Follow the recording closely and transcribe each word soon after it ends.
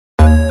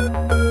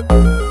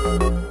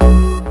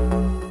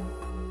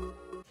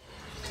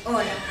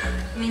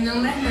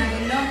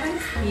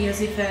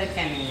descifre de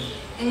Kennedy.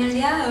 En el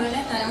día de hoy les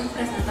estaremos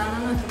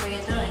presentando nuestro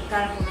proyecto de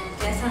cálculo,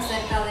 que es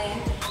acerca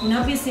de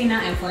una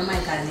piscina en forma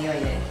de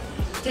cardioide.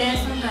 ¿qué es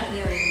un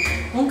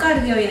cardioide? Un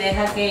cardioide es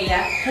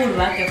aquella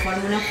curva que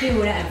forma una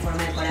figura en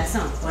forma de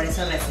corazón, por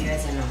eso recibe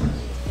ese nombre.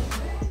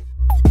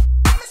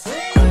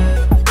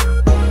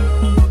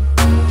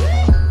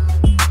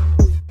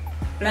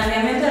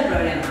 Planteamiento del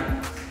problema.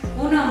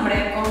 Un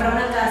hombre compra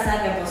una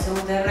casa que posee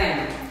un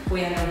terreno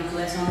cuyas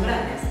longitudes son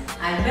grandes.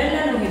 Al ver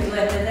la longitud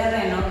de este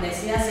terreno,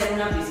 decide hacer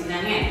una piscina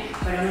en él,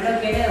 pero no lo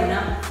quiere de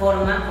una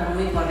forma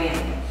común y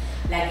corriente.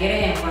 La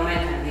quiere en forma de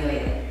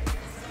cardioide.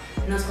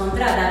 Nos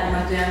contrata como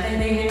estudiantes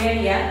de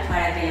ingeniería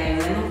para que le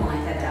ayudemos con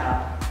este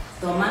trabajo,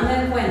 tomando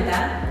en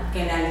cuenta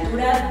que la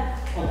altura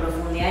o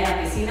profundidad de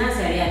la piscina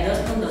sería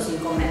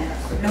 2.5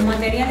 metros. Los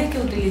materiales que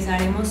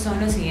utilizaremos son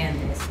los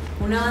siguientes: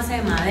 una base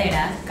de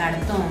madera,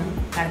 cartón,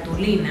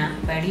 cartulina,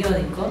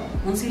 periódico,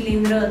 un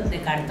cilindro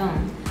de cartón,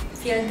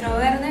 fieltro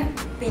verde,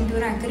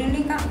 pintura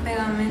acrílica,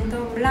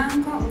 pegamento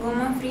blanco,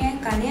 goma fría y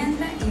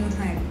caliente y un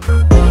gel.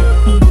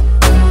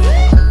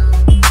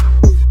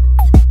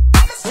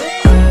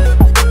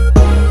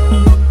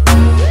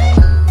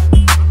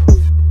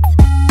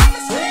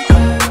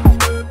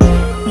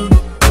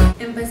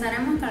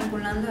 Empezaremos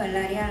calculando el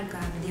área del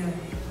cardioide,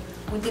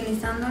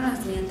 utilizando la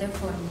siguiente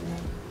fórmula.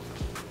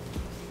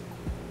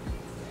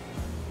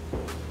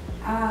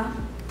 A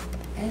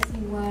es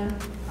igual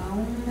a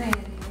 1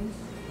 medio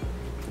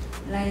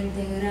la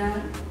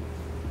integral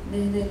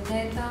desde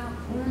teta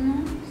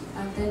 1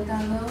 a teta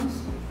 2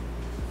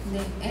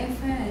 de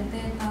f de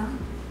teta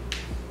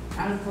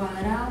al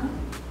cuadrado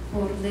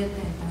por d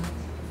teta.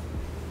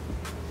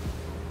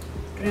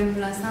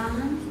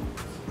 Reemplazamos.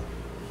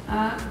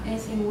 A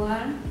es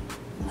igual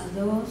a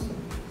 2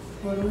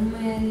 por 1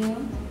 medio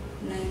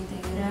la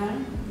integral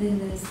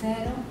desde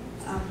 0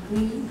 a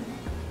pi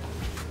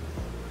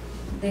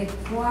de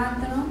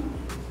 4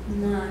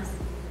 más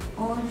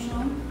 8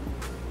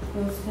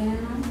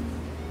 coseno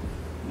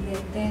de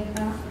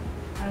teta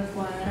al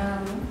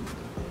cuadrado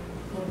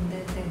por d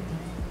teta.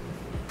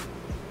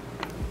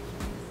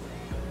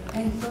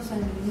 Esto se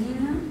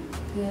elimina,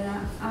 queda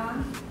A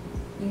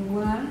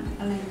igual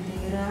a la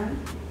integral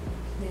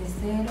de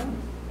 0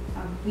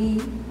 a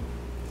pi.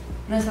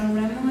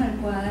 Resolvemos el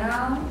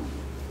cuadrado,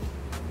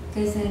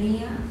 que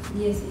sería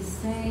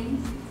 16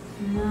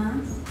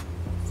 más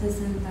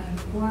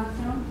 64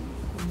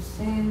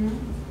 coseno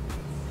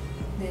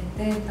de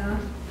teta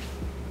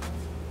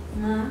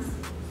más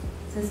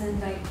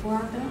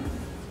 64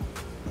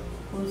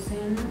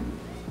 coseno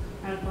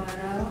al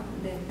cuadrado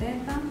de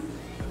teta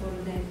por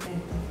d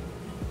teta.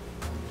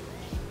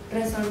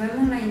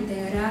 Resolvemos la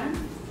integral,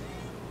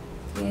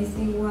 que es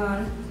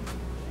igual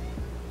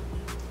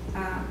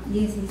a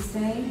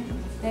 16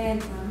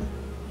 teta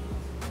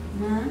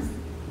más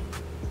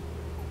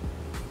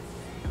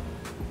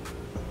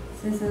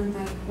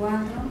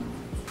 64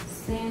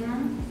 seno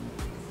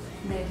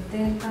de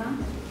teta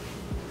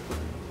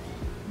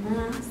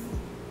más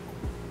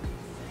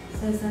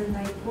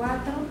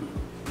 64,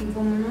 y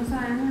como no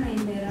sabemos la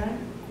integral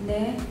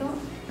de esto,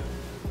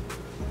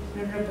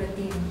 lo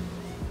repetimos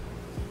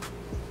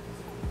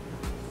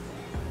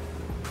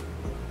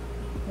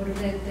por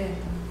d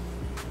teta.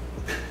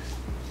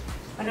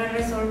 Para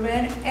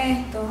resolver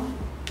esto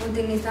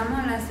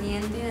utilizamos la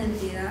siguiente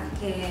identidad,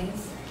 que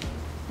es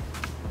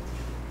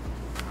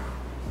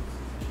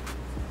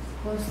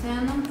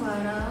coseno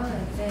cuadrado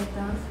de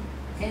teta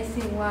es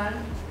igual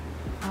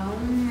a 1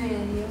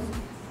 medio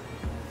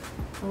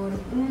por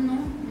 1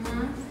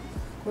 más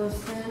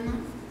coseno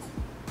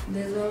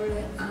de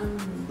doble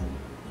ángulo.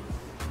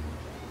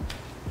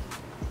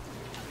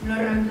 Lo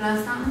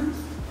reemplazamos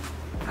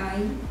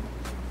ahí.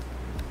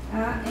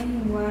 A es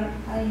igual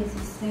a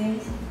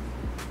 16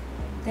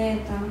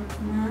 teta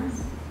más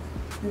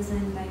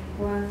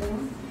 64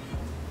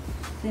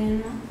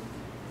 seno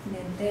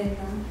de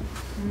teta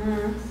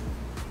más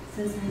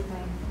 64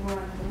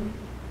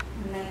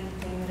 la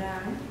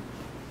integral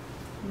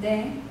de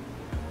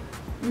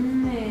 1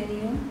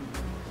 medio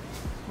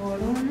por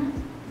 1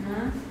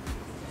 más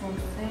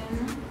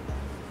coseno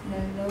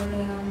del doble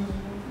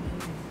ángulo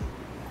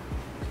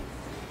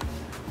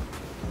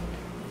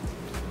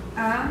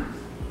de A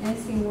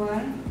es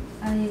igual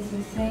a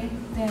 16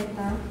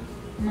 teta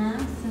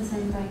más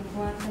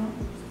 64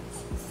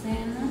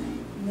 seno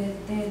de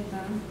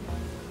teta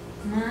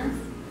más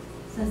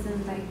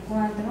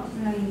 64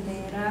 la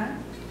integral.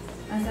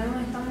 Hacemos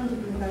esta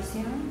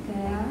multiplicación que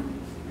da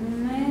 1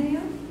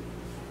 medio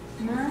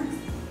más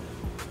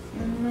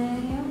 1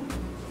 medio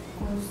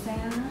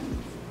coseno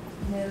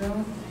de 2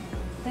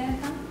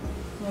 teta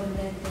por d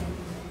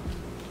teta.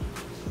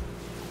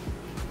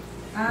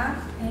 A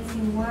es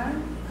igual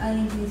a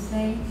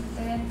 16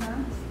 teta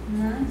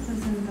más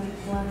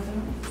 64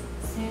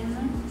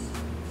 seno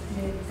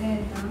de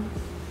teta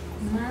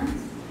más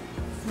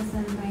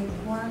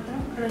 64.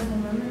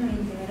 Resolvemos la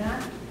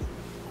integral,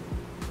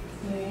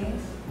 que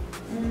es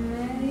 1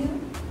 medio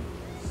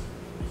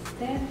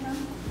teta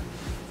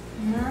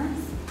más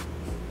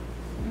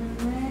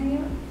 1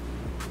 medio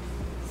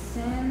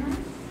seno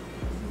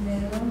de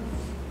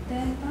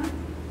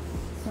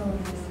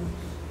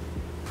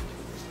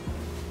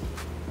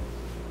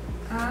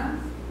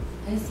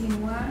es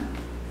igual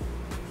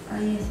a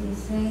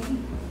 16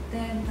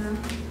 teta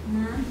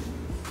más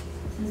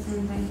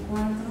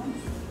 64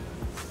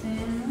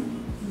 seno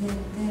de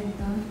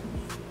teta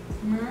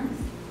más,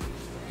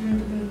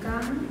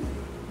 multiplicamos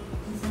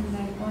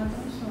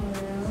 64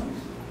 sobre 2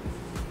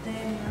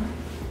 teta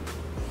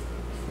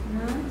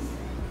más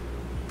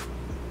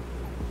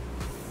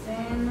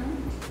seno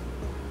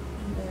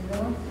de 2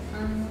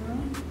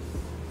 ángulos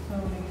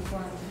sobre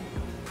 4,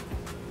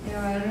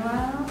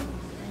 evaluado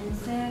en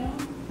 0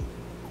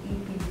 y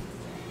pi.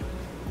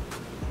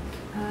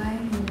 A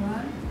es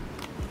igual,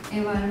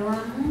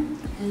 evaluamos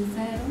en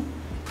 0,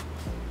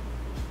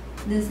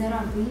 de 0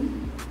 a pi,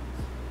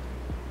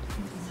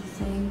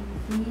 16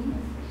 pi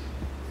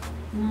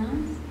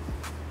más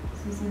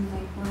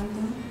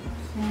 64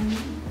 seno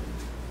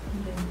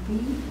de pi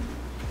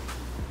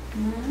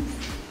más,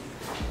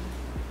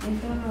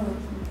 esto lo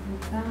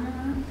multiplicamos a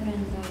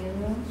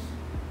 32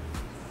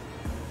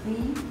 pi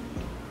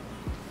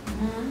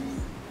más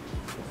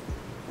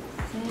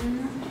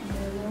seno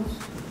de 2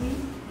 pi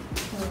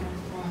sobre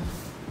 4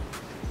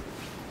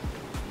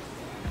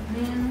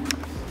 menos,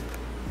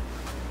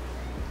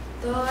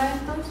 todo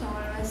esto se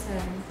vuelve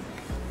 0.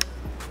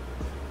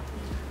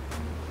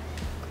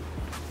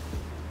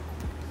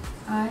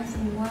 A es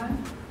igual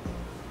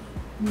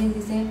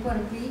 16 por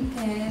pi,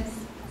 que es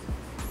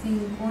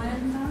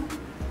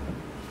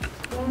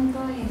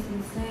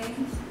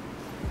 50.16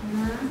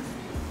 más,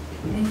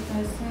 esto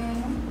es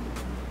 0,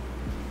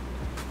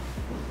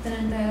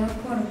 32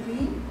 por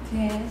pi,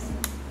 que es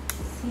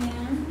 100.53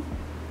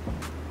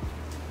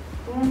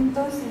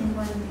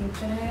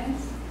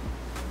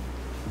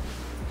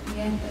 y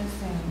esto es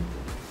 0.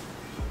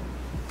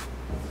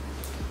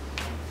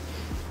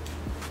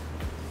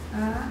 A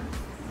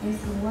es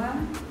igual,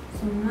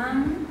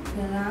 sumamos,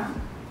 que da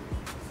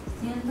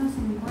 150.79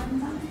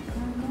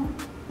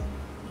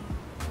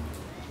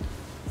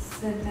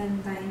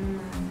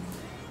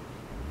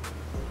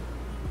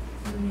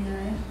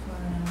 unidades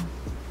cuadradas.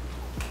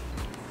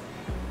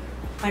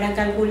 Para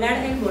calcular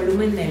el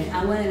volumen del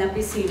agua de la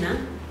piscina,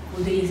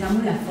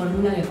 utilizamos la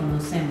fórmula que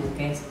conocemos,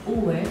 que es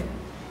V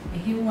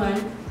es igual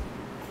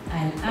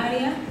al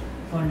área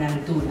por la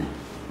altura.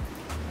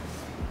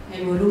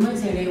 El volumen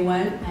sería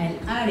igual al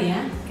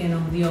área que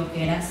nos dio,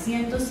 que era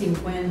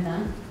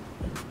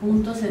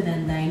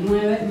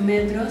 150.79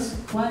 metros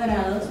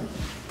cuadrados,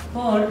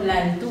 por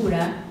la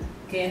altura,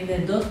 que es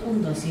de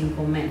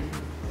 2.5 metros.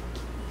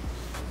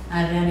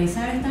 Al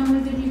realizar esta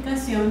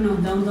multiplicación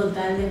nos da un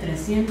total de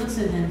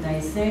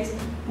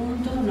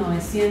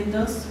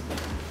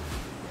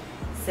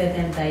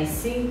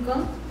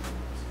 376.975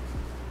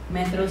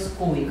 metros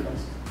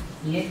cúbicos,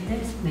 y este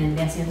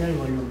vendría siendo el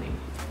volumen.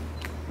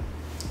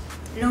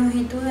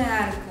 Longitud de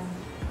arco.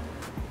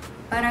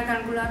 Para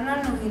calcular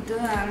la longitud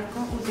de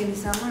arco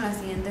utilizamos la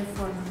siguiente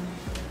fórmula.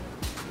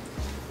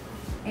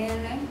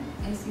 L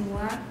es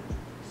igual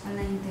a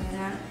la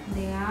integral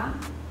de A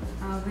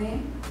a B,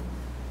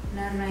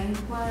 la raíz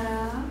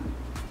cuadrada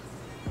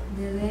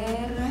de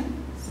dr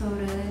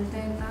sobre dθ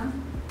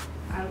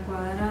al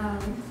cuadrado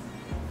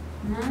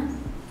más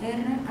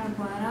r al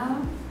cuadrado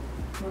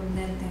por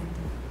dθ.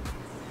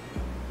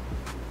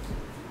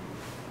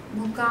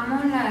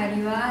 Buscamos la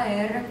derivada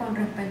de r con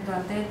respecto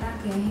a θ,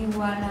 que es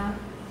igual a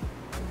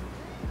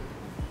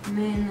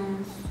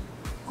menos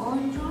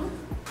 8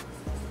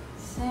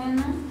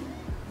 seno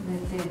de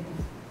θ.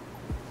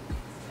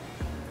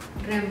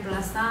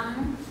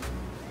 Reemplazamos,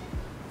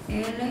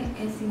 L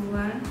es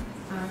igual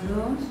a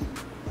 2,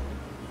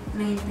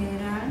 la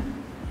integral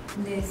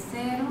de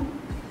 0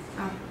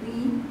 a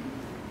pi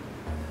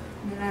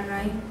de la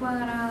raíz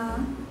cuadrada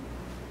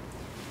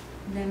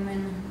de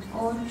menos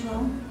 8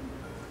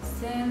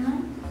 seno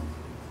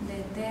de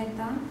θ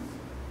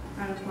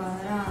al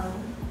cuadrado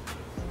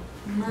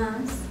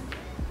más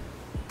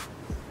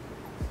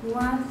 4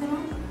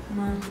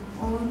 más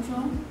 8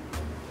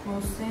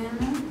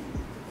 coseno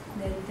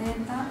de θ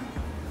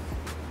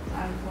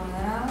al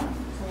cuadrado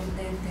por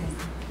dθ.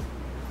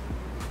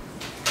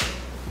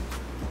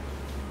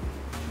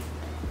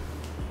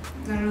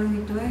 La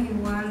longitud es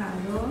igual a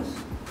 2,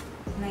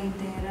 la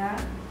integral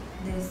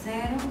de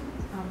 0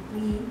 a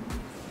pi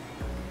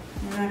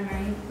de la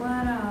raíz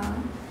cuadrada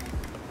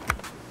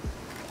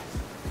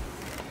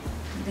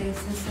de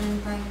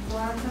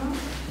 64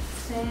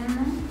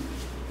 seno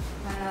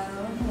a la 2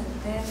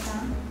 de θ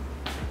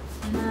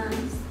más,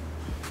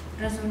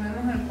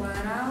 resolvemos el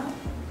cuadrado,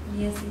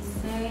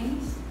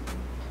 16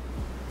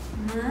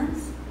 más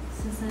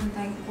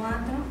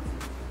 64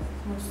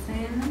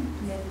 coseno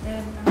de θ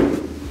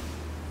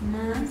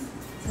más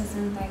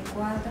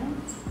 64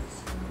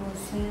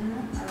 coseno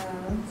a la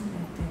 2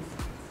 de θ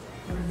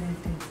por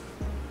dθ.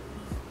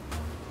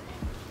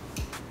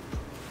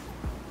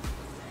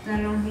 La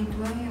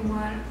longitud es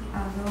igual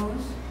a 2,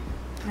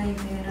 la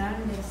integral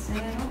de 0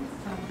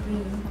 a pi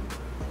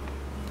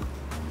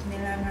de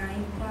la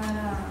raíz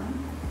cuadrada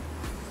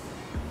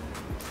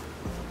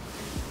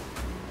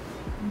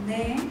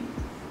de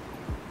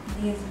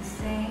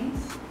 16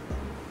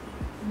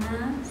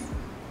 más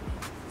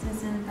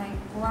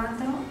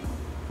 64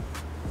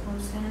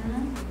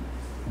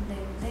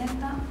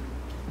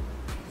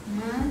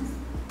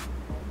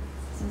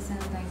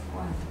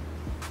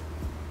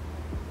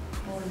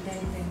 por d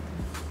teta.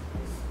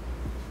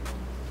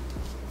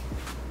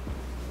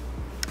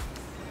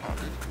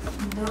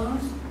 2.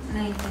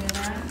 La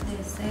integral de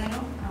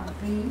 0 a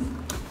pi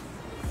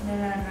de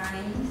la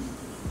raíz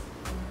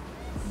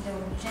de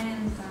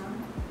 80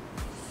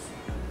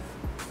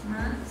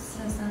 más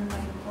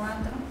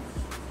 64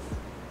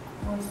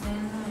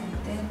 coseno de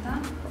teta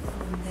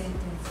por d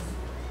teta.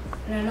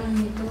 La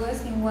longitud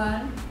es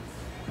igual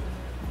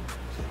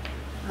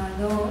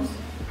a 2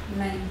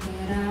 la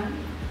integral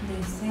de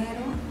 0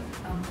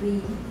 a pi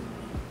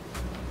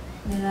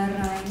de la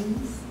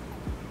raíz.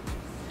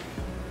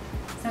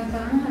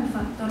 Sacamos el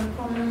factor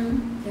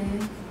común, que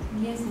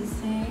es 16,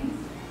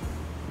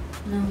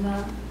 nos da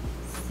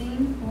 5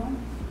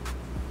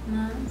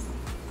 más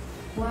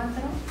 4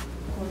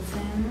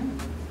 coseno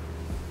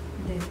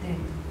de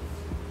teta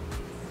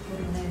por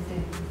d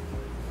teta.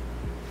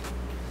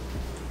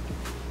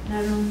 La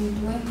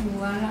longitud es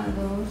igual a 2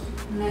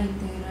 la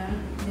integral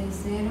de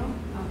 0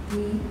 a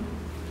pi.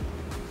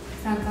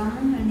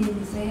 Sacamos el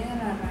 16 de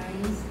la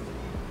raíz,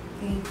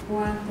 que es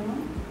 4,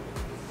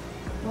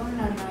 por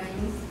la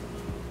raíz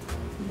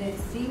de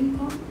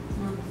 5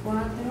 más 4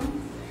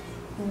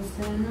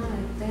 coseno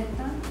de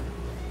teta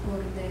por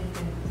d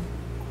teta.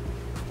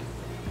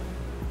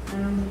 La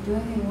longitud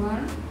es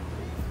igual,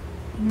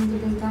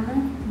 multiplicamos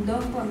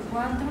 2 por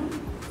 4,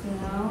 que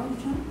da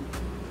 8,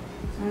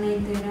 a la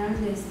integral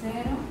de 0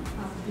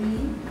 a pi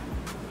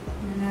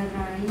de la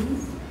raíz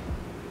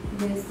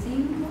de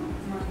 5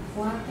 más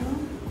 4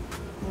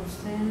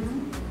 coseno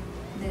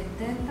de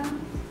teta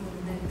por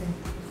d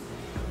teta.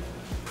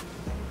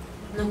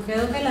 Nos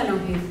quedó que la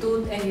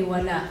longitud es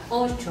igual a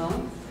 8,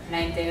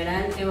 la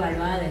integral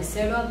evaluada de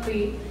 0 a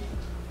pi,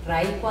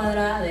 raíz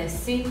cuadrada de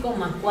 5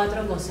 más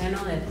 4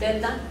 coseno de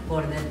teta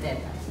por d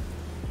teta,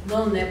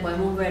 donde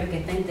podemos ver que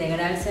esta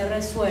integral se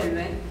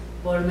resuelve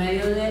por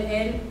medio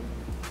de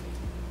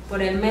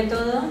por el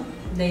método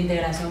de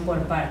integración por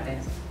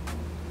partes,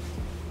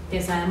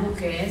 que sabemos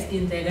que es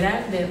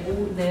integral de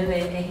u de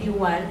b es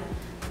igual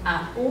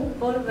a u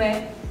por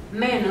b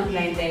menos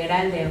la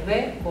integral de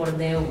b por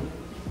du.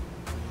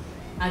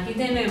 Aquí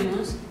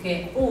tenemos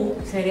que u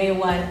sería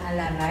igual a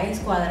la raíz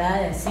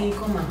cuadrada de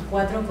 5 más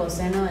 4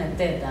 coseno de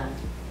teta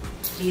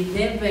y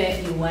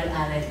db igual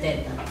a d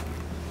teta,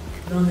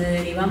 donde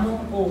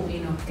derivamos u y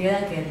nos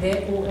queda que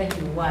du es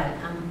igual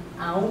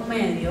a 1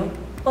 medio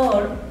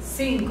por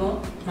 5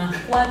 más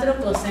 4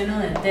 coseno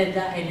de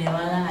teta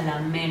elevada a la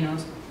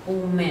menos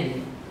 1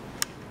 medio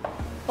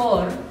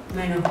por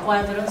menos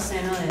 4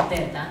 seno de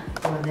teta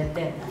por d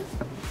teta.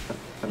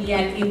 Y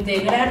al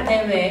integrar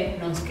db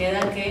nos queda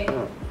que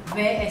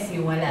b es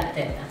igual a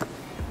teta.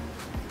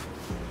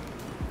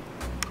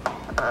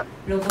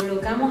 Lo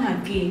colocamos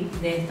aquí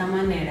de esta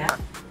manera,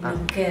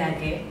 nos queda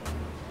que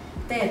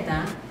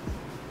teta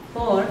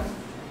por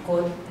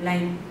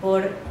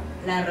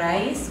la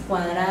raíz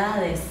cuadrada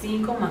de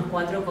 5 más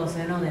 4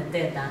 coseno de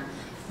teta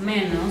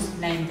menos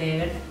la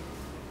integral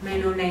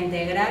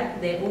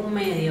de 1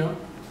 medio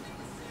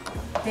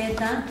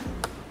teta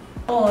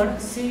por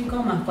 5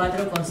 más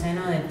 4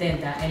 coseno de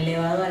teta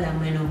elevado a la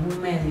menos 1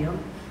 medio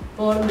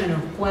por menos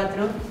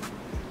 4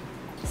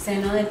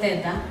 seno de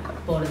teta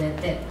por d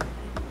teta,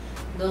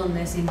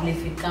 donde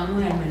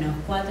simplificamos el menos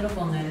 4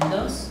 con el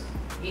 2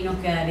 y nos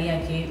quedaría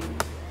aquí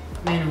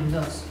menos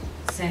 2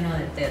 seno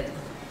de teta.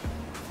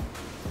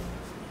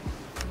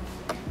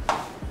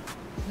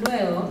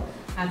 Luego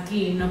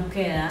aquí nos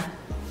queda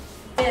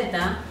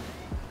teta,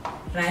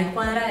 raíz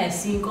cuadrada de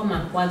 5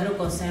 más 4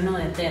 coseno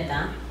de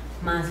teta,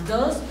 más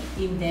 2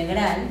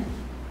 integral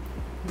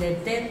de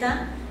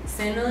teta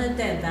seno de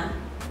teta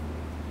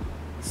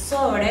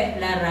sobre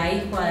la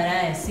raíz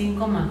cuadrada de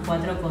 5 más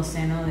 4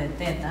 coseno de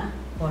teta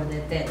por d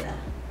teta.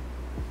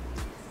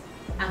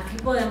 Aquí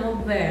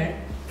podemos ver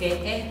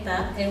que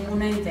esta es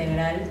una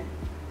integral,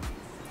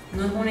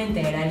 no es una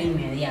integral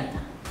inmediata,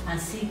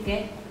 así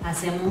que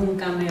hacemos un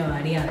cambio de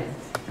variables,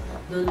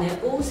 donde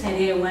u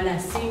sería igual a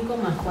 5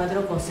 más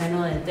 4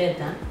 coseno de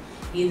teta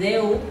y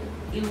du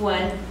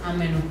igual a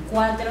menos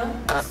 4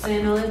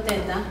 seno de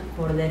teta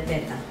por d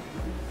teta.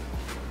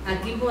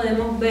 Aquí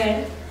podemos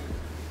ver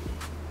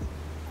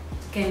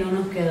que no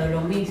nos quedó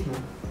lo mismo,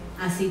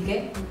 así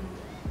que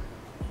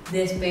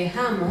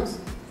despejamos,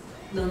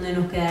 donde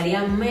nos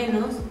quedaría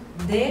menos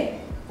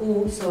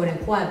du sobre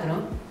 4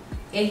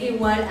 es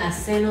igual a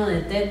seno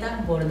de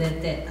teta por d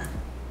teta.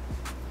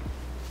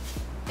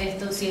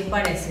 Esto sí es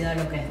parecido a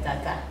lo que está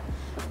acá,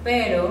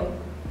 pero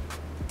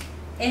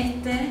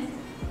este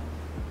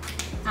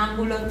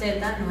ángulo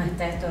teta nos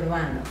está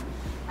estorbando,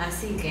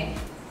 así que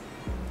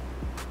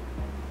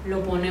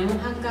lo ponemos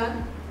acá,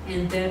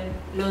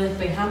 lo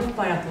despejamos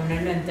para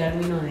ponerlo en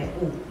términos de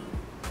u,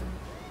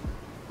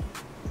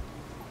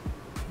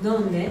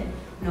 donde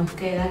nos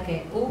queda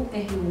que u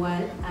es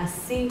igual a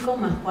 5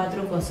 más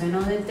 4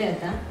 cosenos de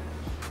teta.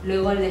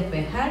 Luego al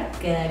despejar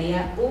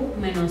quedaría u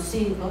menos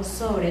 5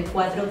 sobre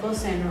 4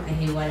 coseno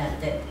es igual a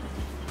teta.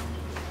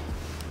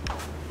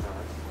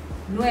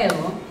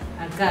 Luego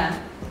acá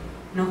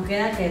nos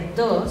queda que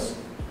 2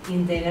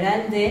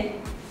 integral de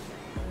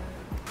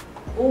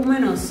u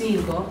menos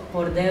 5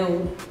 por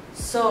du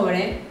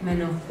sobre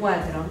menos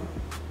 4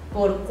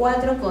 por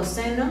 4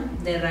 coseno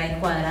de raíz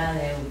cuadrada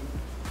de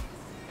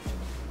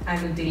u,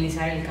 al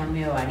utilizar el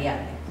cambio de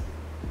variable.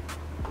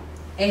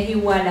 Es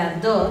igual a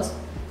 2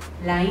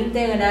 la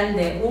integral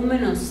de u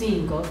menos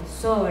 5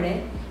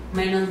 sobre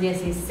menos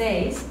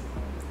 16,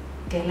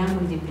 que es la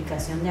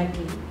multiplicación de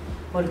aquí,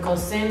 por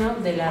coseno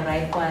de la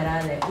raíz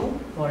cuadrada de u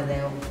por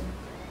du.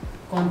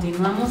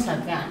 Continuamos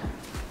acá.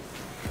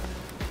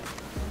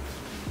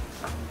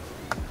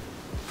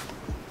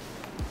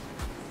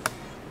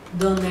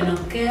 Donde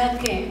nos queda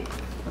que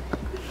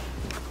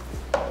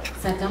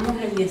sacamos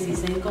el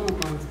 16 como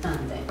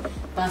constante,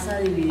 pasa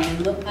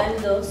dividiendo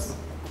al 2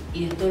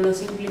 y esto lo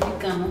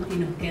simplificamos y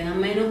nos queda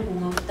menos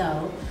un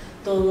octavo,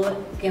 todo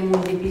que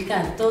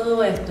multiplicar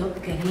todo esto,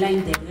 que es la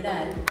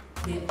integral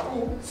de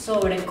u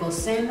sobre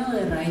coseno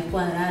de raíz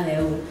cuadrada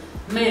de u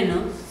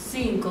menos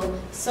 5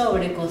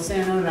 sobre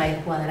coseno raíz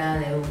cuadrada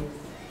de u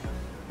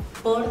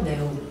por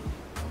du.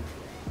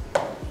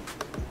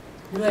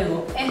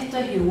 Luego, esto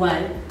es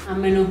igual a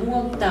menos un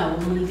octavo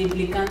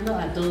multiplicando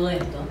a todo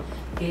esto,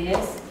 que es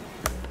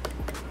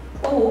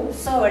u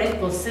sobre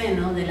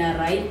coseno de la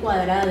raíz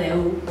cuadrada de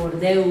u por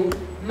du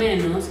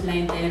menos la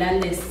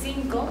integral de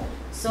 5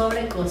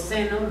 sobre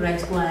coseno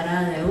raíz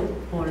cuadrada de u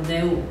por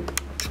du.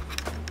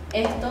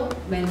 Esto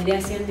vendría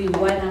siendo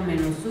igual a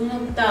menos un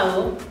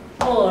octavo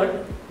por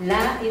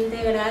la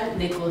integral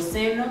de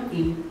coseno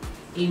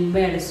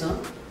inverso,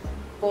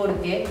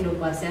 porque lo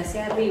pasé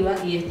hacia arriba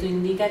y esto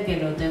indica que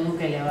lo tengo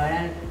que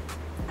elevar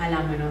a la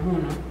menos 1.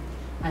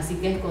 Así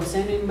que es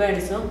coseno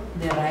inverso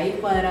de raíz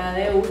cuadrada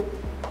de u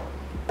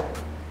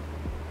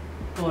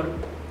por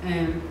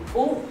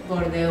u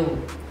por du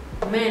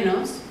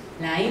menos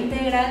la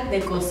integral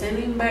de coseno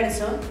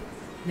inverso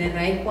de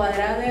raíz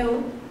cuadrada de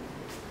u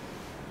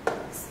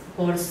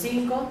por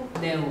 5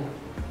 de u.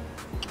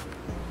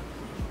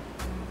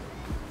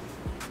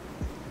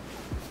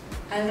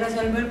 Al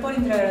resolver por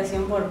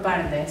integración por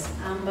partes,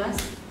 ambas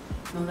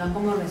nos da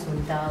como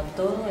resultado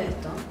todo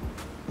esto,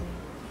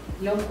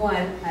 lo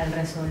cual al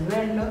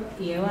resolverlo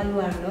y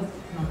evaluarlo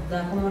nos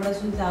da como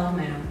resultado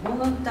menos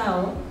un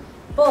octavo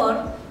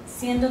por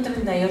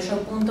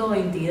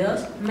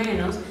 138.22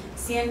 menos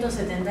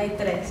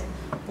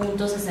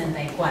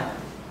 173.64.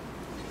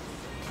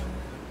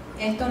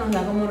 Esto nos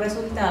da como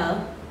resultado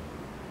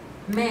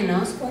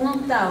menos un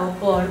octavo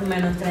por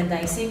menos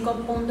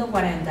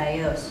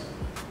 35.42.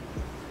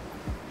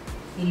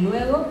 Y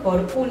luego,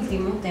 por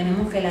último,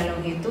 tenemos que la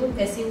longitud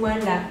es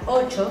igual a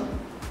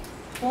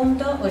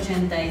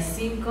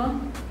 8.85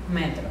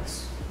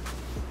 metros.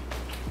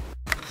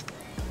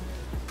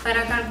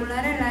 Para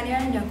calcular el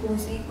área del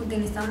jacuzzi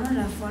utilizamos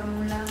la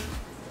fórmula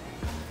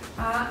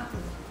A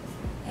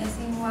es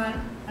igual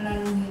a la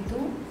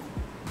longitud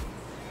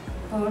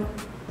por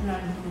la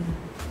altura.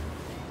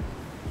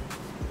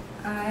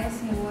 A es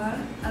igual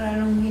a la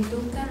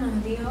longitud que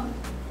nos dio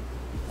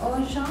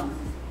 8.85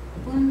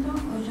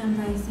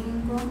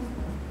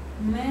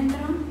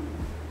 metros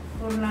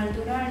por la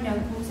altura del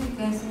jacuzzi,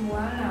 que es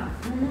igual a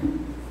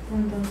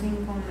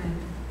 1.5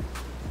 metros.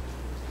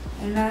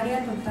 El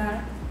área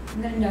total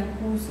del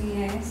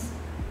jacuzzi es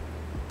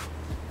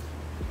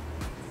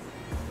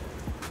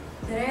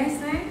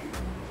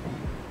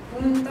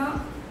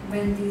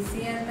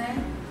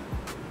 13.27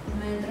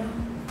 metros